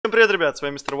Всем привет, ребят, с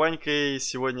вами мистер Ванька, и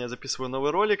сегодня я записываю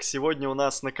новый ролик. Сегодня у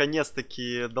нас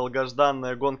наконец-таки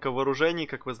долгожданная гонка вооружений.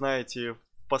 Как вы знаете,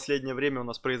 в последнее время у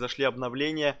нас произошли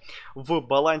обновления в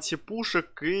балансе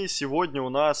пушек, и сегодня у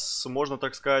нас, можно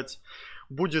так сказать,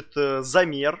 будет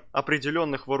замер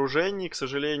определенных вооружений. К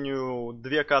сожалению,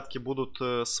 две катки будут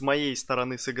с моей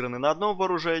стороны сыграны на одном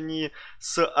вооружении,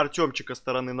 с Артемчика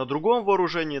стороны на другом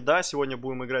вооружении. Да, сегодня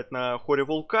будем играть на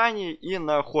Хоревулкане и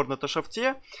на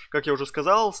Хорешафте. Как я уже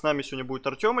сказал, с нами сегодня будет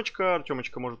Артемочка.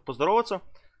 Артемочка может поздороваться.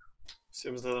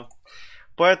 Всем здорово.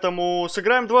 Поэтому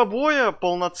сыграем два боя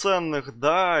полноценных,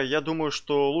 да, я думаю,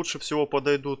 что лучше всего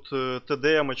подойдут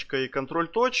ТДМочка и контроль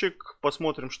точек,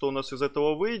 посмотрим, что у нас из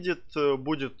этого выйдет,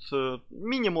 будет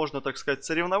мини, можно так сказать,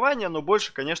 соревнование, но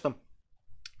больше, конечно,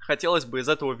 хотелось бы из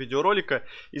этого видеоролика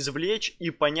извлечь и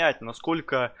понять,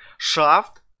 насколько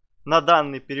шафт на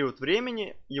данный период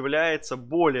времени является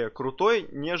более крутой,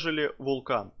 нежели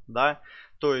вулкан, да.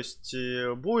 То есть,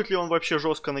 будет ли он вообще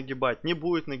жестко нагибать, не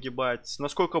будет нагибать,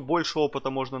 насколько больше опыта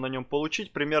можно на нем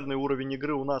получить. Примерный уровень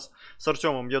игры у нас с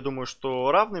Артемом, я думаю,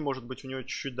 что равный, может быть, у него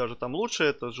чуть-чуть даже там лучше,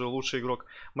 это же лучший игрок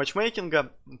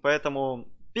матчмейкинга. Поэтому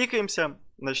пикаемся,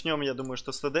 начнем, я думаю,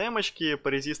 что с ТДМочки, по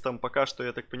резистам пока что,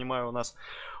 я так понимаю, у нас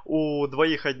у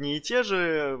двоих одни и те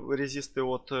же, резисты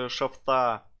от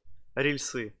шафта,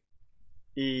 рельсы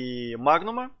и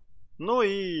магнума. Ну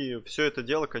и все это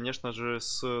дело, конечно же,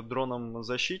 с дроном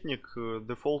защитник,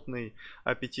 дефолтный,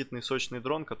 аппетитный, сочный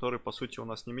дрон, который, по сути, у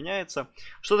нас не меняется.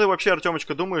 Что ты вообще,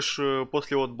 Артемочка, думаешь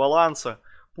после вот баланса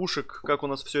пушек, как у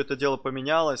нас все это дело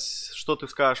поменялось? Что ты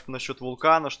скажешь насчет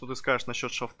вулкана, что ты скажешь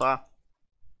насчет шафта?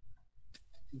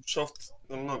 Шафт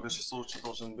намного сейчас лучше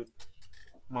должен быть.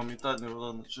 Моментальный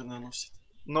урон начинаю носить.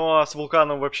 Ну а с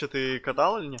вулканом вообще ты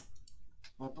катал или нет?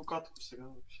 Ну, одну катку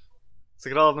сыграл вообще.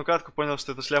 Сыграл одну катку, понял,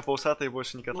 что это шляпа усатая и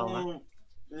больше не катал, ну,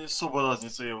 да? Не особо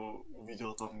разницы я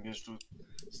увидел там между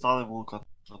старым вулканом,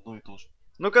 одно и то же.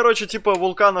 Ну, короче, типа,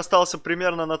 вулкан остался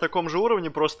примерно на таком же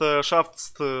уровне, просто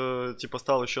шафт, типа,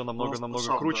 стал еще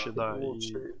намного-намного круче, да.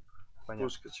 И... Понятно.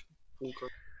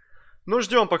 Ну,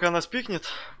 ждем, пока нас пикнет.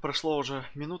 Прошло уже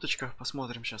минуточка,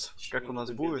 посмотрим сейчас, как у нас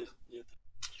будет.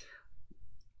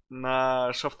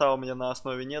 На шафта у меня на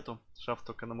основе нету, шафт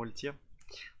только на мульте.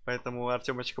 Поэтому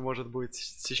Артемочка может будет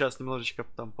сейчас немножечко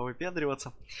там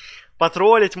повыпендриваться.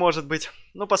 Потроллить, может быть.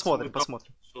 Ну, посмотрим,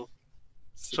 посмотрим.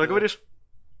 Что говоришь?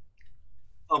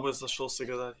 А бы зашел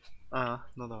сыграть. Ага,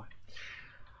 ну давай.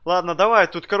 Ладно, давай.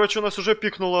 Тут, короче, у нас уже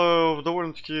пикнуло в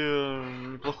довольно-таки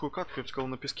неплохую катку. Я бы сказал,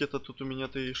 на песке-то тут у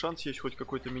меня-то и шанс есть, хоть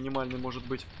какой-то минимальный, может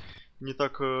быть. Не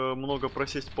так много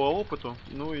просесть по опыту.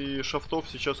 Ну и шафтов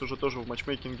сейчас уже тоже в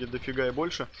матчмейкинге дофига и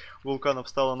больше. Вулканов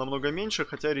стало намного меньше,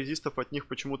 хотя резистов от них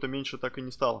почему-то меньше так и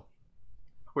не стало.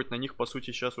 Хоть на них, по сути,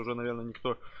 сейчас уже, наверное,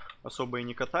 никто особо и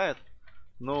не катает.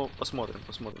 Но посмотрим,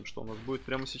 посмотрим, что у нас будет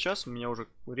прямо сейчас. Меня уже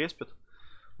респит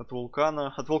от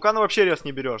вулкана. От вулкана вообще рез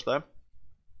не берешь, да?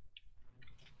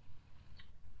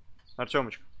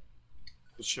 Артемочка.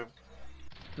 Зачем?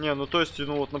 Не, ну то есть,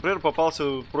 ну вот, например,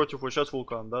 попался против вот сейчас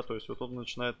вулкан, да, то есть вот он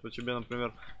начинает по тебе,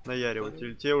 например, наяривать,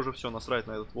 или тебе уже все насрать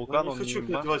на этот вулкан. Я не хочу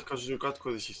перебивать каждую катку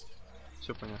резист.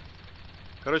 Все понятно.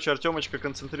 Короче, Артемочка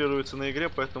концентрируется на игре,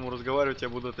 поэтому разговаривать я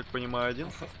буду, я так понимаю, один.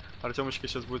 Артемочка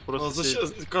сейчас будет просто...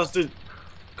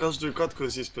 Каждую катку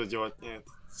здесь продевать, нет,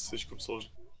 слишком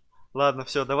сложно. Ладно,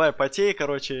 все, давай потей,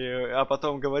 короче, а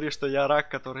потом говори, что я рак,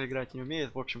 который играть не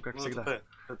умеет, в общем, как всегда.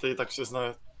 Это и так все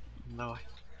знают. Давай.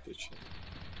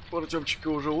 У Артемчика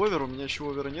уже овер, у меня еще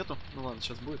овера нету. Ну ладно,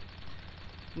 сейчас будет.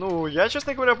 Ну, я,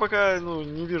 честно говоря, пока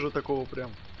не вижу такого прям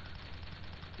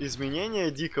изменения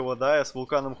дикого, да. Я с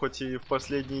вулканом хоть и в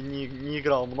последние дни не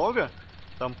играл много.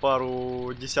 Там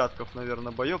пару десятков,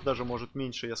 наверное, боев, даже может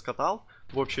меньше я скатал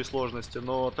в общей сложности.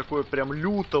 Но такое прям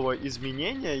лютого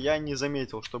изменения я не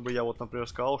заметил, чтобы я вот, например,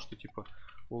 сказал, что типа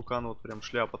вулкан вот прям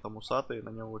шляпа там усатая, и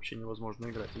на нем вообще невозможно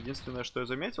играть. Единственное, что я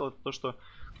заметил, это то, что,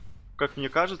 как мне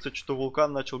кажется, что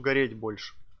вулкан начал гореть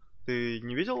больше. Ты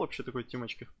не видел вообще такой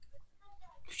темочки?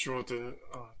 Почему ты...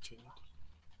 тебя нет?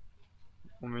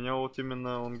 У меня вот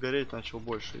именно он гореть начал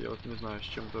больше. Я вот не знаю, с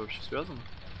чем это вообще связано.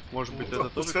 Может быть, это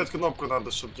тоже... Пускать кнопку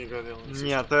надо, чтобы не горело.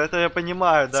 Нет, это я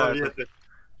понимаю, да. Советы.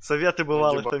 Советы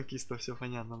бывалых танкистов, все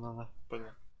понятно, надо.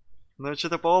 Понятно. Но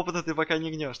что-то по опыту ты пока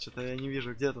не гнешь, что-то я не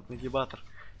вижу, где тут нагибатор.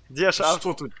 Где шафт?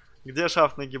 Что тут? Где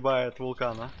шафт нагибает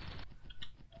вулкана?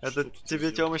 Это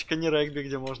тебе, Тёмочка, не регби,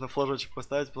 где можно флажочек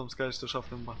поставить, потом сказать, что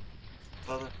шафт имба.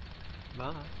 Да-да.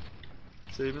 Да-да.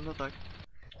 Все именно так.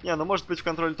 Не, ну может быть в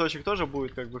контроле точек тоже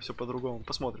будет как бы все по-другому.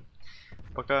 Посмотрим.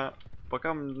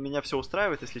 Пока меня все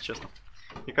устраивает, если честно.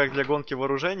 И как для гонки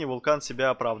вооружений, Вулкан себя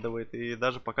оправдывает. И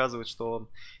даже показывает, что он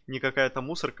не какая-то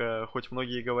мусорка. Хоть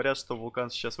многие говорят, что Вулкан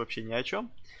сейчас вообще ни о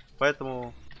чем.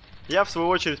 Поэтому я в свою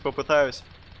очередь попытаюсь.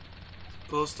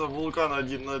 Просто Вулкан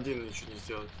 1 на 1 ничего не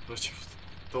сделает против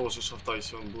того же шафта,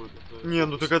 если он будет. Не,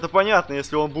 ну так это понятно.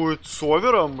 Если он будет с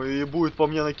овером и будет по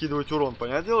мне накидывать урон.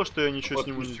 Понятное дело, что я ничего с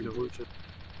ним не сделаю.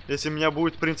 Если меня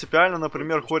будет принципиально,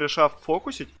 например, Хорешафт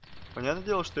фокусить, понятное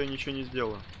дело, что я ничего не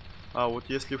сделаю. А вот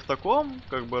если в таком,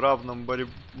 как бы, равном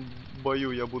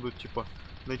бою я буду, типа,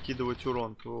 накидывать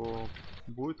урон, то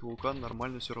будет Вулкан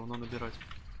нормально все равно набирать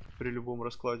при любом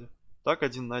раскладе. Так,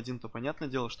 1 на 1-то понятное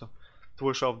дело, что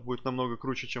твой шафт будет намного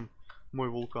круче, чем мой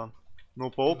Вулкан. Но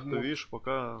по опыту, видишь,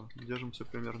 пока держимся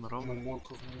примерно равно.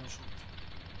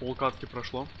 Полкатки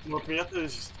прошло. Ну, от меня 3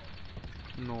 резист.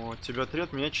 Ну, от тебя 3,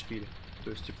 от меня 4. То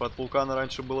есть, типа, от Вулкана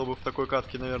раньше было бы в такой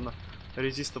катке, наверное,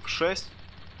 резистов 6.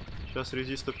 Сейчас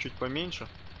резистов чуть поменьше.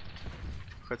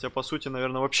 Хотя, по сути,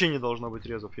 наверное, вообще не должно быть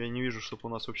резов. Я не вижу, чтобы у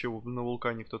нас вообще на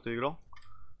Вулкане кто-то играл.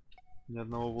 Ни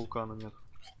одного Вулкана нет.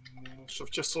 Что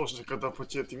в те сложно, когда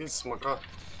потеет ты видишь смока.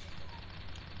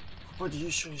 Поди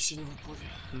еще, если не в упоре.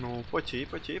 Ну, потей,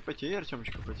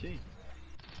 Артемочка, потей.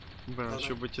 Блин,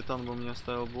 еще бы Титан бы мне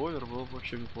оставил бы овер, было бы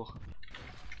вообще неплохо.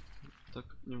 Так,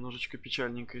 немножечко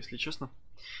печальненько, если честно.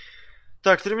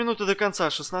 Так, 3 минуты до конца,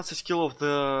 16 киллов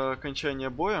до окончания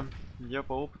боя. Я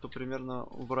по опыту примерно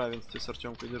в равенстве с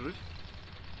Артемкой держусь.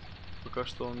 Пока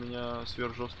что он меня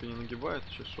сверхжестко не нагибает.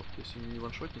 Сейчас шоп, если не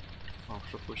ваншотнет. А,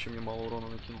 шоп вообще мне мало урона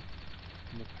накинул.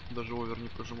 Мог даже овер не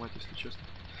прожимать, если честно.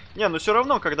 Не, но все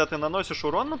равно, когда ты наносишь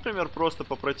урон, например, просто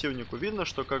по противнику, видно,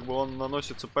 что как бы он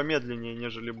наносится помедленнее,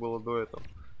 нежели было до этого.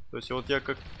 То есть вот я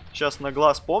как сейчас на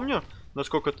глаз помню,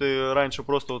 насколько ты раньше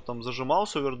просто вот там зажимал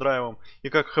с овердрайвом, и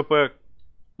как хп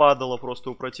падало просто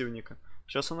у противника.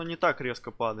 Сейчас оно не так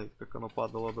резко падает, как оно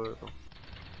падало до этого.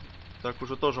 Так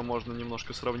уже тоже можно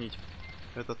немножко сравнить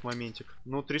этот моментик.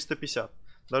 Ну, 350.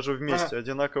 Даже вместе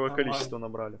одинаковое количество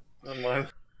набрали. Нормально.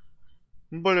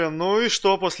 Блин, ну и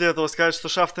что после этого? Сказать, что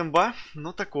шафт имба?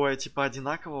 Ну, такое, типа,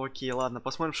 одинаково, окей, ладно.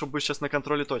 Посмотрим, что будет сейчас на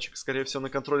контроле точек. Скорее всего, на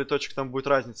контроле точек там будет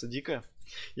разница дикая.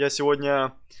 Я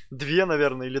сегодня 2,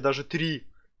 наверное, или даже 3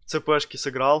 ЦПшки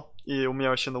сыграл. И у меня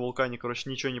вообще на Вулкане, короче,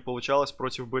 ничего не получалось.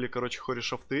 Против были, короче,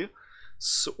 Хорешафты.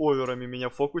 С оверами меня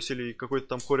фокусили. И какой-то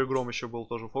там Хорегром еще был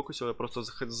тоже фокусил. Я просто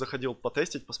заходил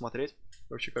потестить, посмотреть.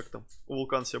 Вообще, как там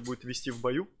Вулкан себя будет вести в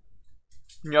бою.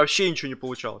 У меня вообще ничего не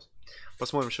получалось.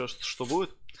 Посмотрим сейчас, что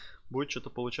будет. Будет что-то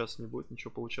получаться, не будет ничего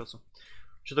получаться.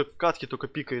 Что-то катки только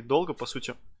пикает долго, по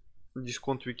сути.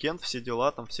 Дисконт уикенд, все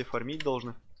дела, там все фармить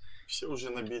должны. Все уже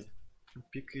набили.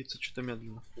 Пикается что-то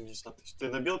медленно. 50 тысяч. Ты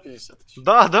набил 50 тысяч?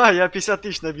 Да, я 50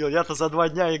 тысяч набил. Я-то за 2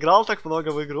 дня играл так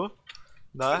много в игру.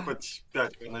 Да. Ты хоть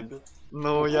 5 набил?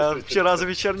 Ну, я вчера за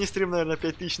вечерний стрим, наверное,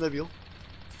 5 тысяч набил.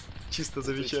 Чисто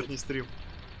за вечерний стрим.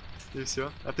 И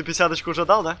все. А ты 50-очку уже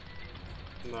дал, да?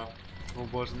 Да. О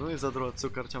боже, ну и задрот,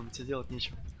 сука, Артем, тебе делать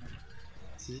нечего.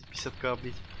 Сидеть 50к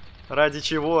облить. Ради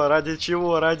чего? Ради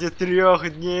чего? Ради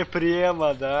 3 дней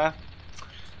према, да?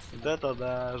 Вот это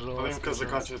да, жестко. Рынка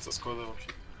заканчивается скоро вообще.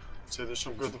 В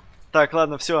следующем году. Так,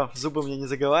 ладно, все, зубы мне не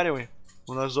заговаривай.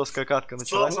 У нас жесткая катка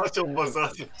началась.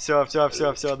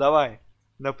 Все, давай.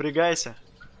 Напрягайся.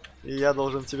 И я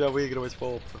должен тебя выигрывать по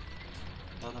опыту.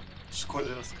 Надо в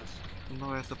школе расскажешь.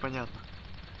 Ну, это понятно.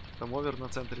 Там овер на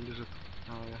центре лежит.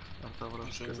 А, я арта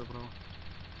вражеская забрал.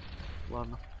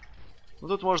 Ладно. Ну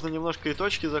тут можно немножко и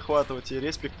точки захватывать, и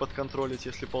респик подконтролить,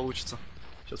 если получится.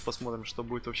 Сейчас посмотрим, что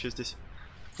будет вообще здесь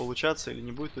получаться, или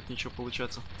не будет тут ничего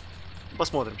получаться.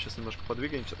 Посмотрим, сейчас немножко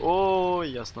подвигаемся. О,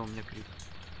 ясно, у меня крит.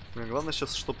 Мне главное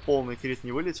сейчас, чтобы полный крит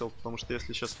не вылетел, потому что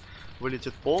если сейчас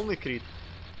вылетит полный крит,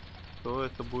 то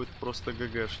это будет просто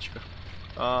ГГшечка.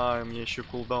 А, у меня еще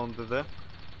кулдаун ДД.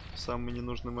 Самый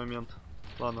ненужный момент.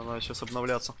 Ладно, надо сейчас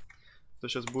обновляться. То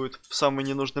сейчас будет в самый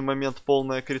ненужный момент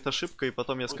полная крит-ошибка, и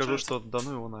потом я скажу, что да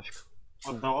ну его нафиг.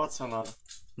 Поддаваться надо.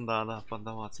 Да,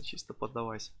 поддаваться, чисто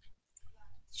поддавайся.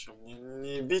 Че, мне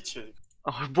не бить или?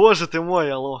 Ой, боже ты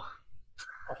мой, алло.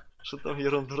 Что там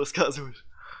ерунду рассказываешь?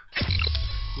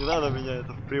 Не надо меня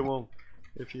это в прямом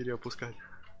эфире опускать.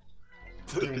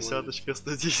 150-очка,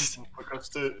 110. Ну, пока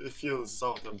что эфир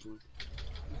завтра будет.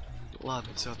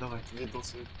 Ладно, все, давай.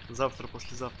 Видосы. Завтра,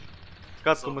 послезавтра.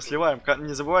 Катку мы сливаем.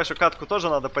 Не забывай, что катку тоже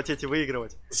надо потеть и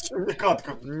выигрывать. Не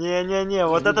катка. Не-не-не,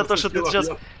 вот это то, что ты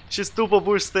сейчас тупо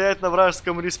будешь стоять на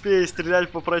вражеском респе и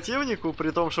стрелять по противнику, при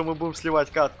том, что мы будем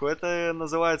сливать катку. Это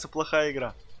называется плохая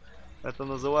игра. Это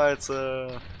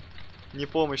называется не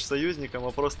помощь союзникам,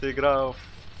 а просто игра в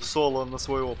соло на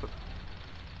свой опыт.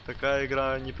 Такая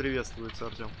игра не приветствуется,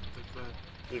 Артем.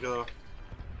 Такая игра.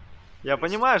 Я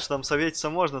понимаю, что там советиться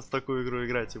можно в такую игру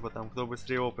играть, типа там, кто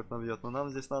быстрее опыт набьет, но нам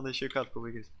здесь надо еще и катку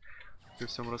выиграть. При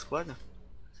всем раскладе.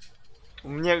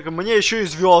 Мне еще и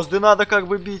звезды надо как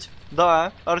бы бить.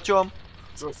 Да, Артем.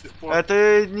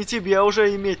 Это не тебе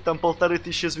уже иметь там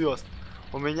 1500 звезд.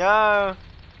 У меня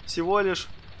всего лишь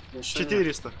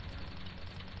 400. Нет.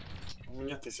 У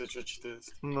меня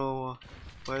 1400. Ну,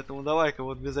 поэтому давай-ка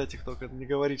вот без этих только не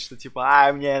говорить, что типа,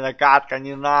 ай, мне эта катка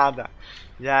не надо.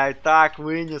 Я и так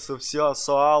вынесу все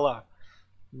соло.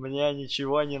 Мне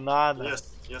ничего не надо.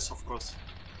 Yes, of course.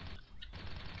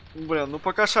 Блин, ну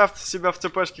пока Шафт себя в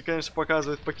ЦПшке, конечно,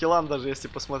 показывает по киллам, даже если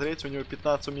посмотреть, у него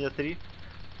 15, у меня 3.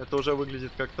 Это уже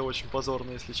выглядит как-то очень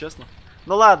позорно, если честно.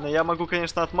 Ну ладно, я могу,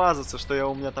 конечно, отмазаться, что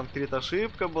у меня там крит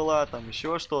ошибка была, там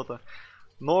еще что-то.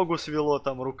 Ногу свело,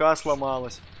 там рука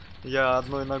сломалась. Я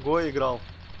одной ногой играл.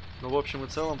 Ну, в общем и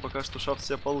целом, пока что Шафт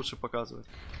себя получше показывает.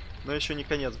 Но еще не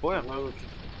конец боя.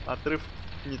 Отрыв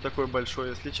не такой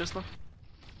большой, если честно.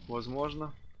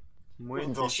 Возможно, мы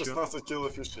да, еще... 16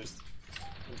 киллов и 6.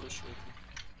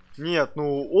 Нет,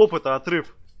 ну опыта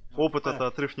отрыв. Опыт это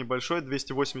отрыв небольшой,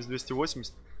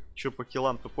 280-280. Че по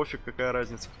киллам-то пофиг, какая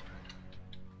разница.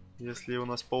 Если у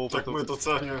нас по опыту... Так мы тут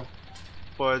сравниваем.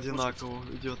 По одинаково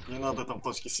идет. Не надо там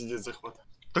точки сидеть, захват.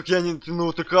 Так я не...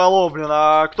 Ну ты алло, блин,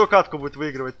 а кто катку будет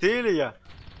выигрывать, ты или я?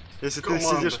 Если Команда.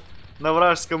 ты сидишь на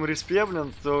вражеском респе,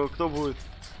 блин, то кто будет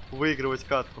выигрывать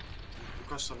катку?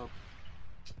 Кажется, надо.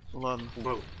 Ладно.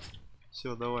 Был.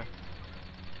 Все, давай.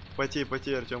 Потей,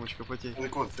 Артемочка, потей.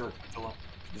 Рекорд делать кило.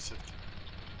 50.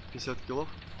 50 киллов?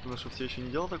 Ты на шофте еще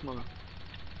не делал так много?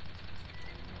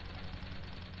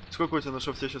 Сколько у тебя на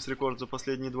шофте сейчас рекорд за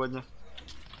последние 2 дня?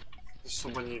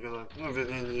 Особо не играю. Ну,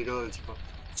 вернее, не играю, типа,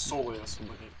 в соло я особо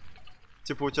не.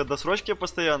 Типа у тебя досрочки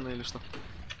постоянные или что?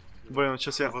 Блин,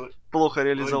 сейчас я плохо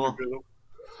реализовал.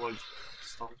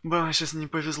 Блин, сейчас не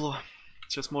повезло.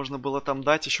 Сейчас можно было там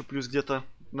дать еще плюс где-то,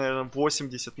 наверное,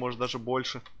 80, может даже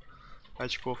больше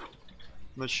очков.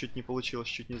 Но чуть-чуть не получилось,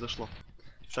 чуть не зашло.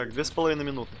 Так, 2,5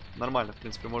 минуты. Нормально, в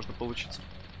принципе, можно получиться.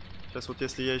 Сейчас вот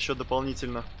если я еще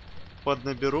дополнительно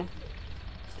поднаберу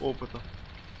опыта,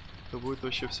 то будет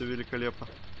вообще все великолепно.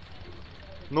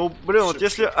 Ну, блин, вот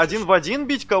если 1 в 1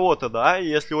 бить кого-то, да, и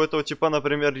если у этого типа,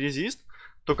 например, резист,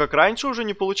 то как раньше уже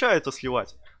не получается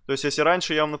сливать. То есть, если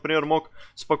раньше я, например, мог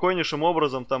спокойнейшим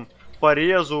образом там по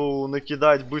резу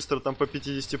накидать быстро там по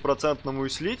 50% и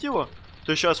слить его,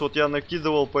 то сейчас вот я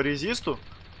накидывал по резисту,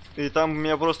 и там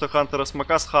меня просто Хантера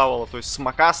Смока схавало. То есть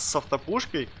Смока с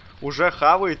автопушкой уже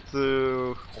хавает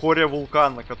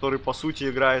Хоревулкана, который по сути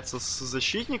играется с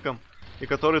защитником и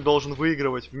который должен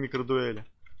выигрывать в микродуэли.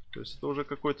 То есть это уже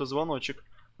какой-то звоночек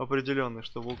определенный,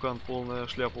 что Вулкан полная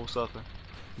шляпа усатая.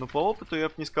 Но по опыту я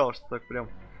бы не сказал, что так прям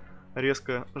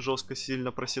резко, жестко,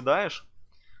 сильно проседаешь.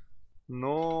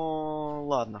 Но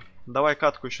ладно. Давай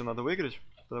катку еще надо выиграть.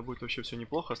 Тогда будет вообще все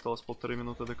неплохо. Осталось 1,5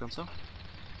 минуты до конца.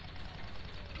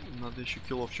 Надо еще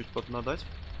киллов чуть поднадать.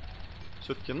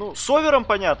 Все-таки, ну, с овером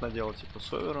понятное дело. Типа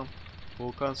с овером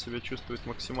Вулкан себя чувствует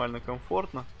максимально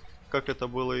комфортно. Как это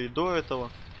было и до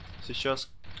этого. Сейчас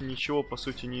ничего по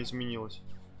сути не изменилось.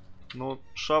 Но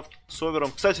Шафт с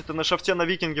овером... Кстати, ты на шафте на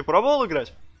викинге пробовал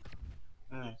играть?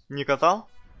 Не катал?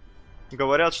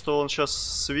 Говорят, что он сейчас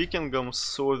с викингом,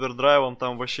 с овердрайвом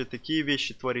там вообще такие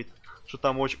вещи творит. Что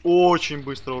там очень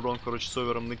быстро урон, короче, с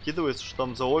овером накидывается. Что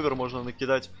там за овер можно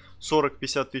накидать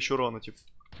 40-50 тысяч урона, типа.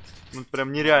 Ну,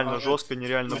 прям нереально жестко,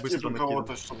 нереально быстро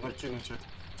накидывать. Чтобы накинуть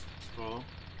это.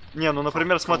 Не, ну,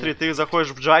 например, смотри, ты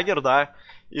заходишь в Джаггер, да,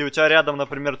 и у тебя рядом,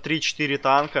 например, 3-4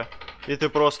 танка, и ты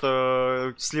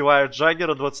просто сливаешь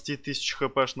Джаггера 20 тысяч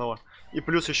хпшного, и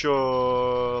плюс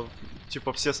еще,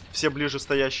 типа, все ближе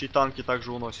стоящие танки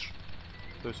также уносишь.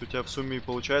 То есть у тебя в сумме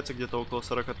получается где-то около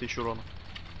 40 тысяч урона.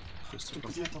 То есть,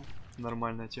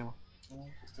 нормальная тема.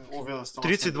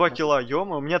 32 килла,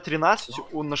 ё-моё, у меня 13,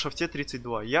 он на шафте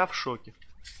 32, я в шоке.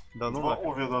 Да ну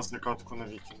ладно.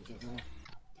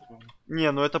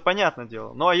 Не, ну это понятное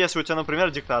дело. Ну а если у тебя,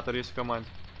 например, диктатор есть в команде,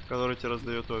 который тебе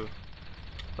раздает овер,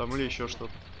 там или еще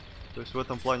что-то. То есть в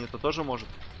этом плане это тоже может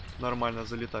нормально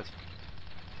залетать.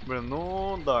 Блин,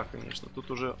 ну да, конечно, тут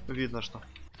уже видно, что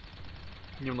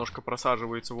немножко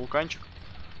просаживается вулканчик.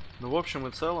 Но в общем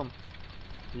и целом,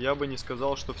 я бы не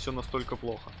сказал, что все настолько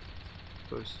плохо.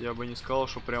 То есть я бы не сказал,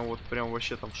 что прям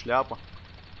вообще там шляпа.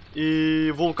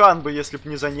 И вулкан бы, если бы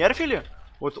не занерфили,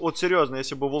 вот серьезно,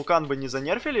 если бы вулкан бы не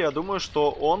занерфили, я думаю, что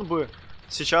он бы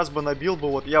сейчас бы набил бы,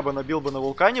 вот я бы набил бы на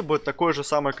вулкане бы такое же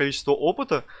самое количество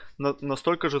опыта,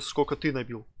 настолько же, сколько ты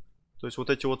набил. То есть вот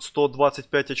эти вот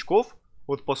 125 очков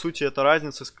Вот по сути этой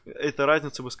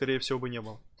разницы бы скорее всего бы не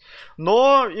было.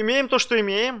 Но имеем то, что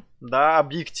имеем. Да,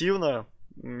 объективно.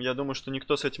 Я думаю, что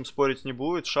никто с этим спорить не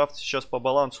будет. Шафт сейчас по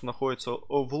балансу находится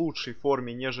в лучшей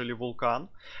форме, нежели Вулкан.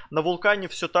 На Вулкане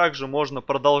все так же можно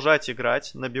продолжать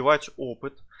играть, набивать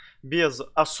опыт. Без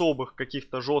особых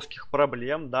каких-то жестких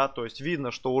проблем, да, то есть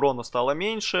видно, что урона стало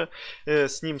меньше,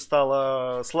 с ним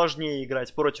стало сложнее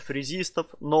играть против резистов,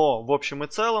 но в общем и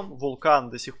целом Вулкан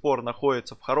до сих пор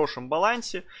находится в хорошем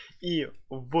балансе и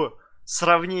в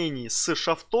сравнении с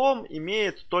Шафтом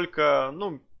имеет только,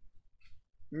 ну,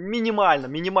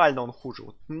 минимально он хуже,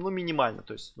 вот, ну, минимально,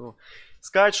 то есть, ну,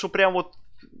 сказать, что прям вот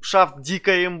Шафт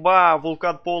дикая имба,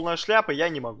 Вулкан полная шляпа, я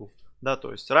не могу. Да,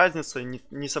 то есть разница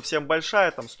не совсем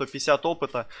большая, там 150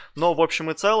 опыта. Но в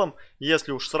общем и целом,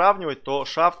 если уж сравнивать, то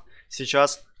Шафт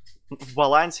сейчас в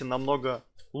балансе намного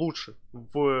лучше.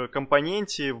 В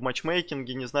компоненте, в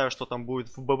матчмейкинге, не знаю, что там будет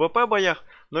в БВП боях.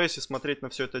 Но если смотреть на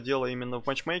все это дело именно в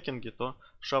матчмейкинге, то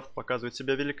Шафт показывает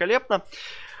себя великолепно.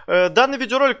 Данный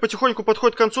видеоролик потихоньку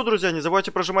подходит к концу, друзья. Не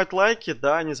забывайте прожимать лайки,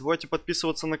 да, не забывайте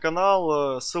подписываться на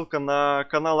канал. Ссылка на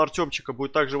канал Артемчика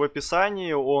будет также в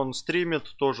описании. Он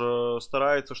стримит, тоже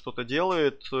старается, что-то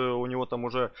делает. У него там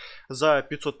уже за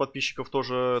 500 подписчиков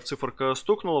тоже циферка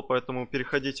стукнула, поэтому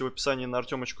переходите в описание на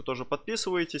Артемочку, тоже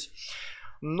подписывайтесь.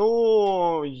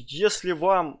 Но если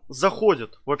вам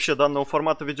заходит вообще данного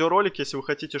формата видеоролики, если вы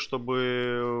хотите,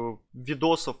 чтобы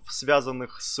видосов,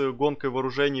 связанных с гонкой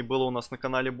вооружений, было у нас на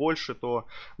канале больше, то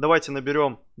давайте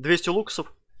наберем 200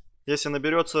 лукасов. Если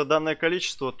наберется данное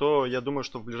количество, то я думаю,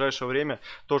 что в ближайшее время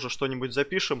тоже что-нибудь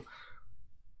запишем.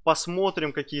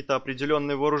 Посмотрим какие-то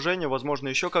определенные вооружения, возможно,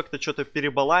 еще как-то что-то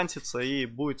перебалансится, и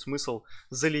будет смысл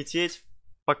залететь,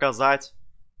 показать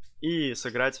и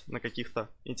сыграть на каких-то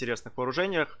интересных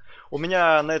вооружениях. У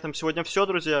меня на этом сегодня все,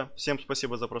 друзья. Всем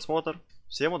спасибо за просмотр.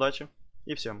 Всем удачи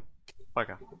и всем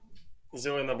пока.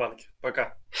 Сделай на банке.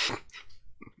 Пока.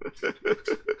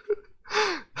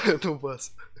 Ну,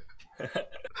 бас.